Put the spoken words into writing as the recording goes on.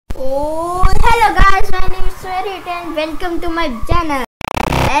welcome to my channel,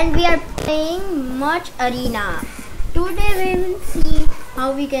 and we are playing Mech Arena. Today we will see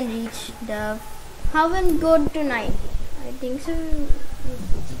how we can reach the heaven god tonight. I think so.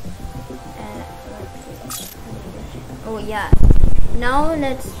 Oh yeah. Now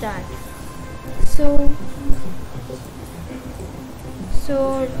let's start. So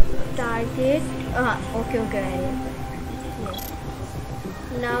target. Okay. Yes.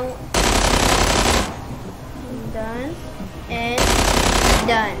 Now done and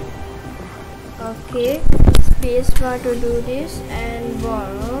done. Okay, space bar to do this and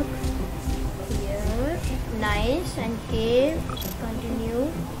walk here. Nice. And K, continue.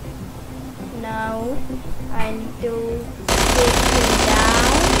 Now I need to take him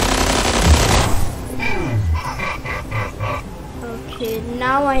down. Okay,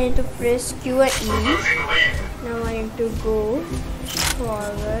 now I need to press Q and E. Now I need to go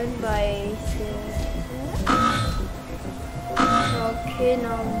forward by okay,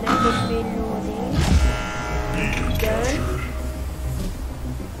 now let it be loading. Done.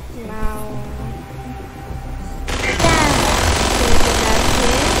 Now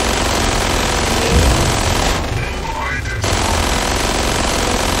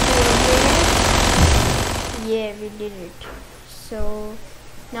yeah, we did it. So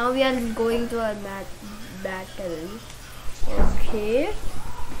now we are going to our battle. Okay.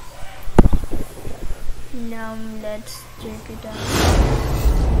 Now let's check it out.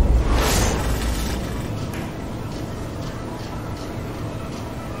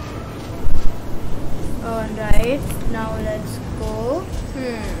 Alright, now let's go.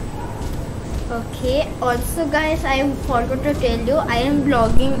 Okay, also guys, I forgot to tell you, I am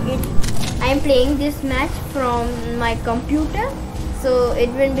vlogging it. I am playing this match from my computer, so it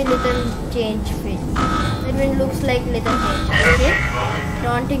will be little change fit. It will looks like little change. Okay,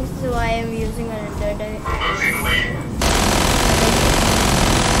 don't think so. I am using another.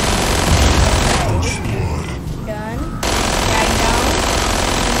 Done. Back down.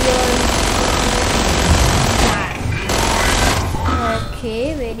 Okay,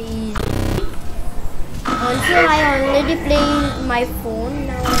 very easy. Also, I already playing my phone.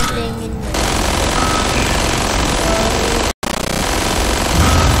 Now I'm playing in my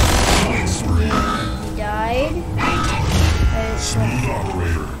died.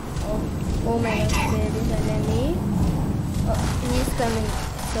 Oh my god, there is an enemy. Oh, he's coming.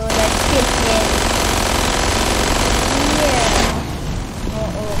 So let's kill him. Yeah.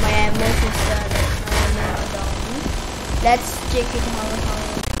 Oh, my ammo is down. Let's check it how.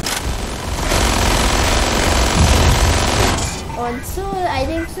 Also, I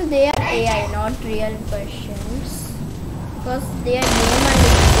think so they are AI, not real persons, because their name are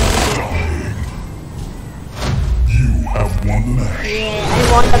different. You have won the match. Yeah, I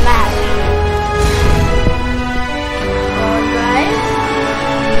won the match. Alright.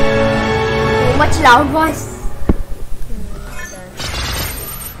 So much loud voice.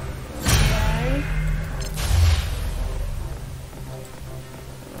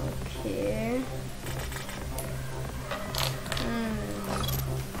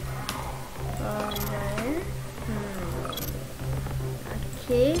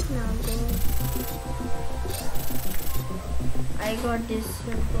 Okay, now then I got this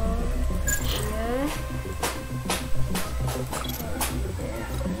symbol here.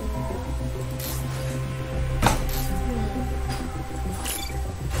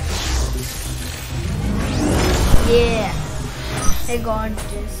 Yeah, I got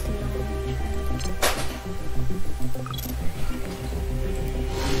this.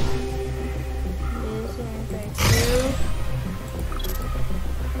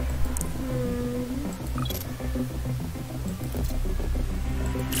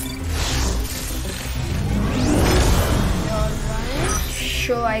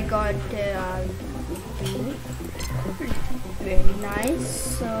 So I got very nice.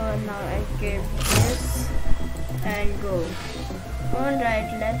 So now I give this and go. Alright,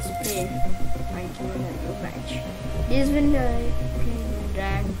 let's play. I do another match. This will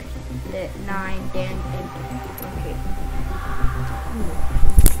rank 9, 10, 8. Okay.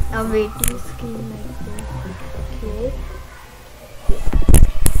 A waiting screen like this.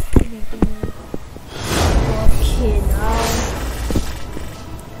 Okay, now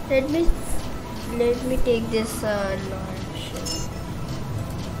let me take this launch.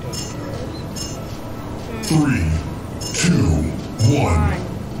 3, 2, 1.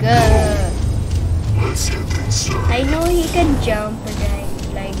 Go. Let's get things started. I know he can jump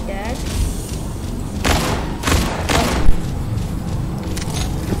like that.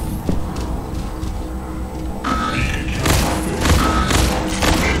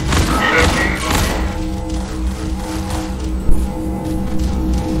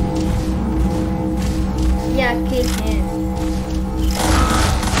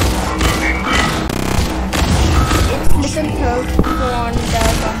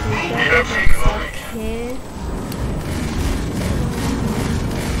 Okay.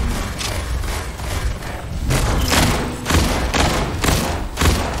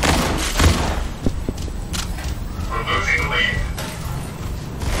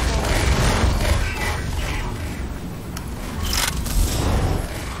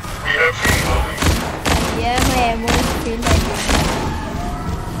 Yeah, my ammo is still like this.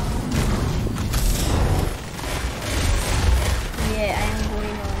 Yeah, I am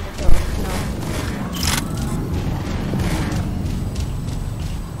going on the top now.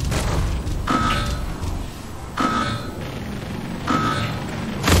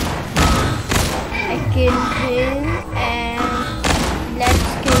 I killed him and let's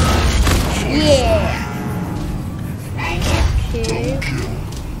kill him. Yeah. Okay. Here.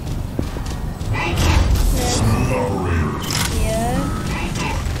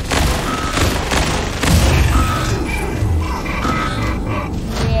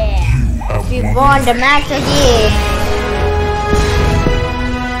 Yeah. We won the match again.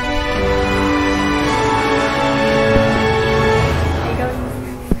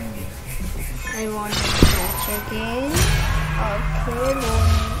 I won the match again. Okay,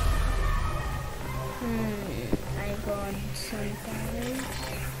 I got some talents.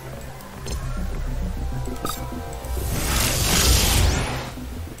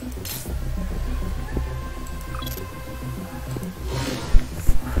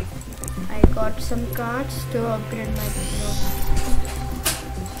 I got some cards to upgrade my hero.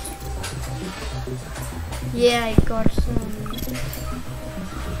 Yeah, I got some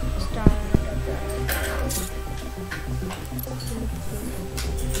star.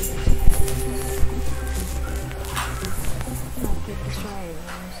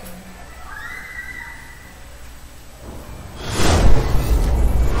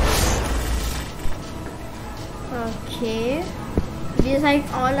 Okay. These like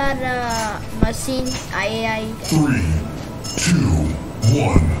all are machine AI. 3, 2,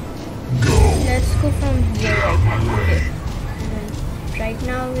 1, go. Let's go from here right now. Okay. Right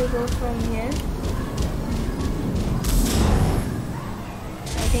now we go from here.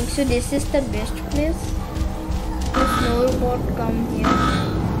 I think so. This is the best place. There's no robot come here.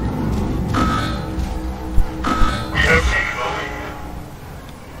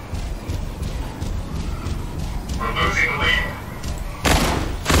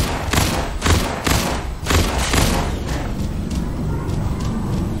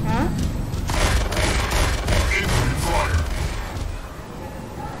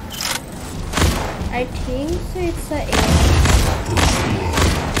 I think so it's a A.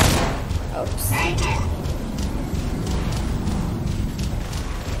 Oops.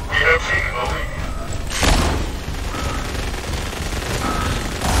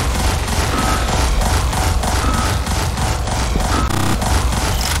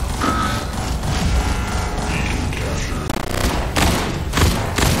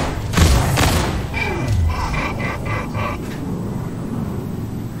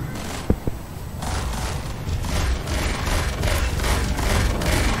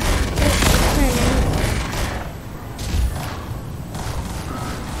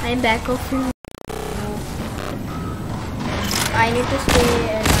 I'm back of him. I need to stay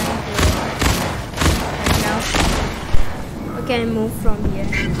alive right now. Okay, I move from here.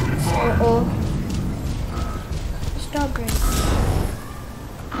 Oh. Stop right.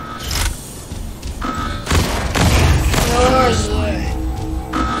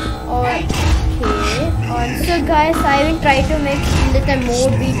 Oh yeah. Okay. Also guys, I will try to make little more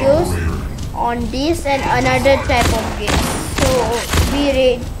videos on this and another type of games. So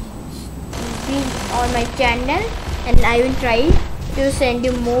be on my channel and I will try to send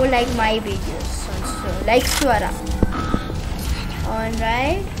you more like my videos also, like Swarit.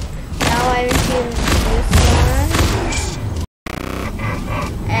 Alright, now I will kill this one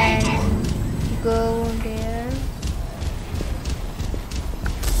and go there.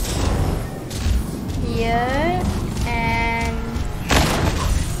 Here and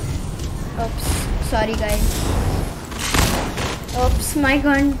oops, sorry guys. Oops, my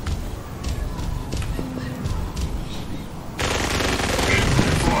gun.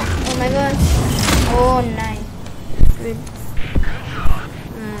 Oh my god. Oh, nice. Wait.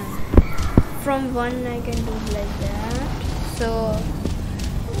 From one I can do like that. So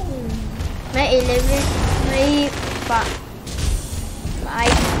my 11,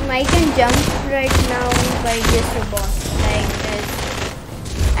 I can jump right now by this robot like this.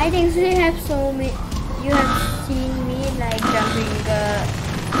 I think so. You have seen me like jumping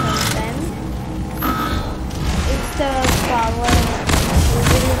sometimes. It's the power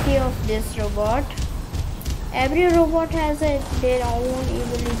ability of this robot. Every robot has their own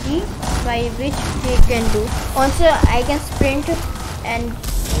ability by which they can do. Also, I can sprint and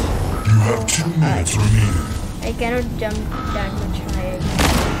You have 2 minutes remaining. I cannot jump that much higher.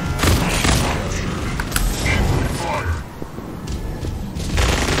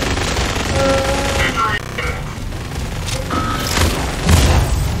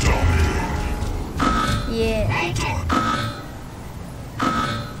 Yeah.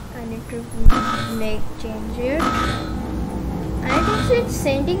 I need to make change here. I think it's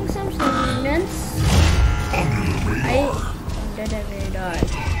sending some signals. Under the radar.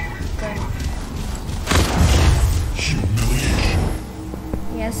 Humiliation.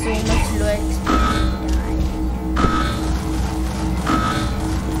 He has so much low experience.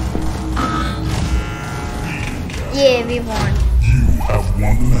 Yeah, we won. You have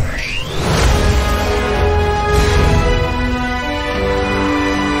won the match.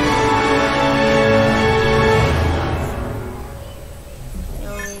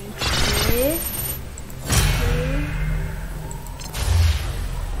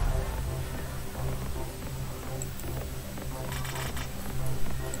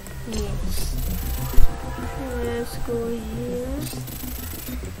 Let's go here.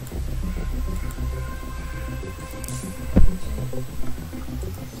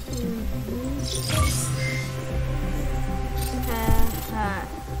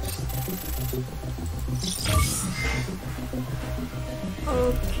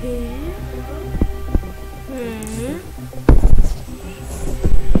 Okay.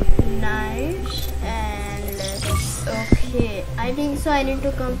 Nice. And let's. Okay. I think so. I need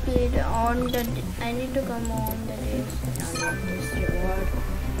to complete on the. I need to come on the day. This reward.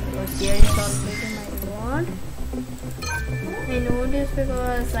 Because here is already my reward. I know this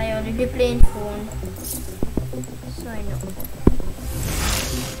because I already play in phone. So I know.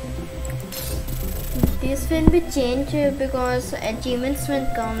 This will be changed because achievements will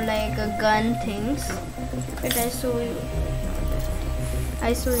come like gun things. But I saw in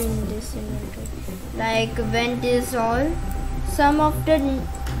this inventory. Like when this all, some of the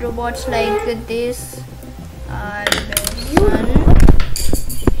robots like this are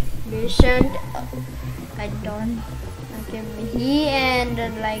patient. I don't. Okay, he and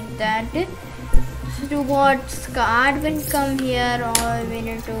like that. Robots card will come here, or we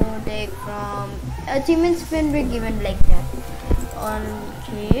need to take from achievements will be given like that.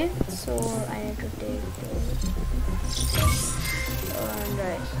 Okay, so I need to take this.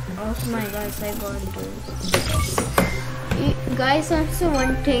 Alright. Oh my gosh, I got this. Guys, also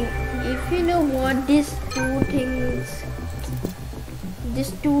one thing. If you know what these two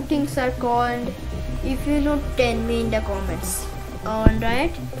things are called, if you know, tell me in the comments.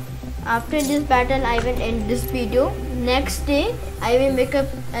 Alright. After this battle, I will end this video. Next day, I will make up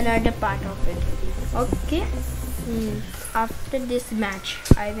another part of it. Okay. After this match,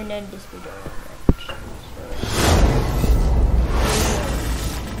 I will end this video.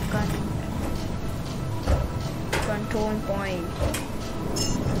 Control point.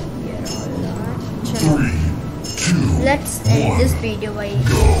 Here, 3, 2, let's end this video by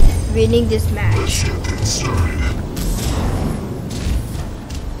winning this match. Let's get things started.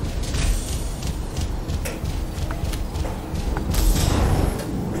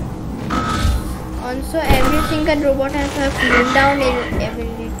 Also, every single robot has a cooldown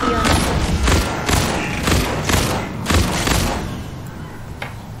ability on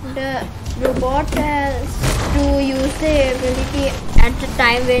the robot has to use the ability at the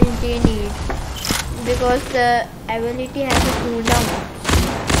time when they need, because the ability has a cooldown.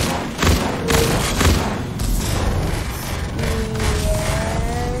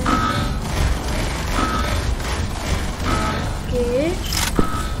 Okay.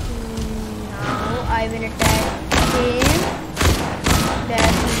 I will attack him.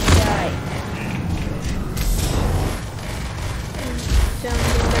 That will die. Jump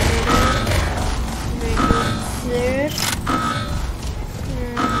in the middle. Reduce it.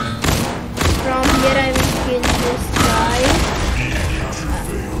 From here I will kill this guy.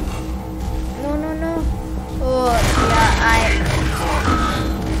 No. Oh yeah,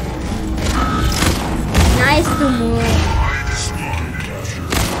 nice to move.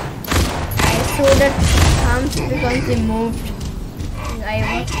 So that arms becomes removed. I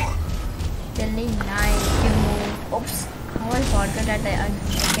was really nice to move. Oops, how I forgot that I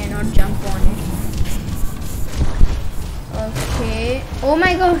cannot jump on it. Okay. Oh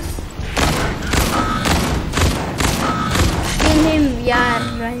my gosh. Kill him. Yeah,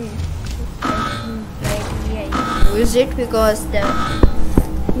 right. Yeah, use it because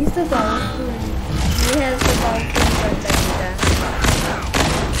he's the powerful. He has the powerful like that.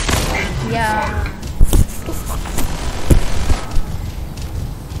 Yeah.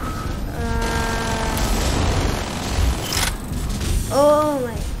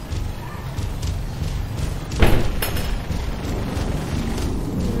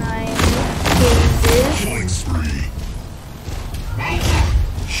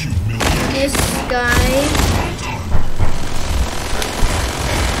 this guy.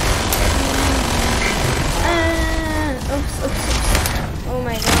 Oops. Oh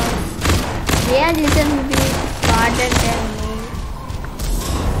my god. They are little bit harder than me.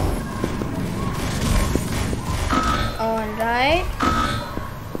 Alright.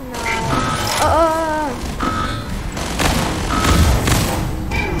 Now.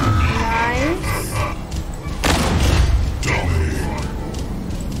 Nice.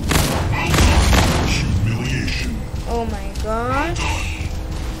 Humiliation. Oh my god.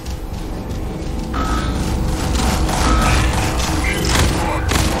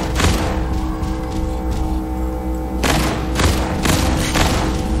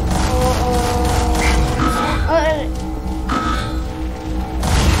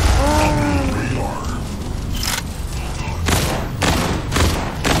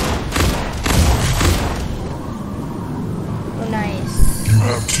 You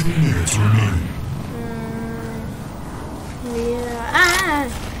have 2 minutes remaining. Yeah.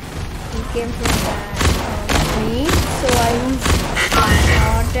 He came from me, so I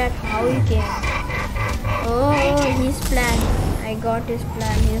thought that how he came. Oh, his plan. I got his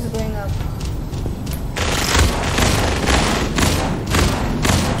plan. He's going up.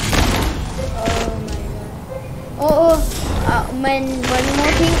 Oh my god. One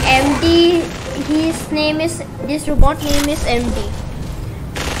more thing. MD. His name is. This robot name is MD.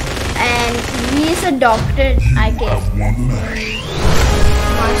 And he is a doctor, I guess.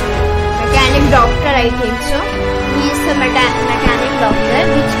 Mechanic doctor, I think so. He is a mechanic doctor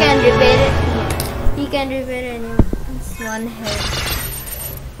which can repair it. He can repair anyone's head.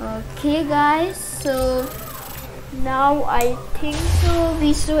 Okay guys, so now I think so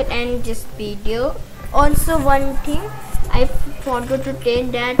we should end this video. Also one thing I forgot to tell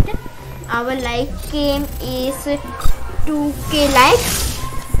that our like game is 2k likes.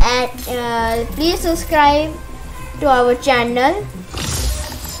 And please subscribe to our channel.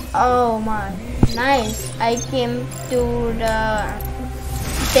 Oh my, nice. I came to the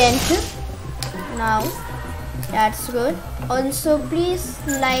 10th now. That's good. Also please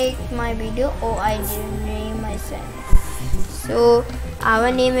like my video. Oh, I didn't name myself. So our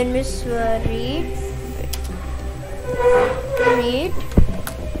name is Swarit.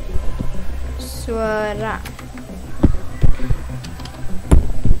 Swara.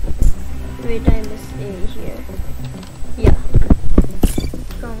 Wait, I must stay here. Yeah.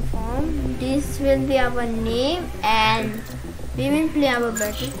 Confirm. This will be our name and we will play our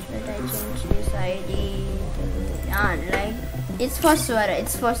battle. Let I change this ID. Like it's for Swara.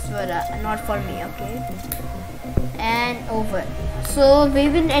 It's for Swara, not for me. Okay. And over. So we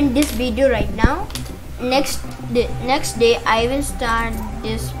will end this video right now. Next day I will start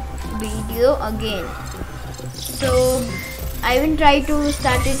this video again. So I will try to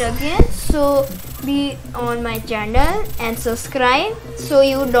start it again. So be on my channel and subscribe so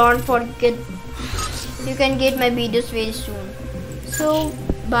you don't forget. You can get my videos very soon. So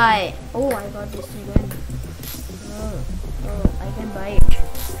bye. Oh, I got this again. Oh, I can buy it.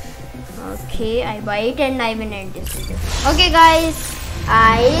 Okay, I buy it and I will end this video. Okay guys,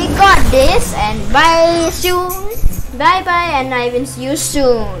 I got this and bye soon. Bye and I will see you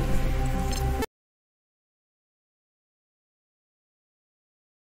soon.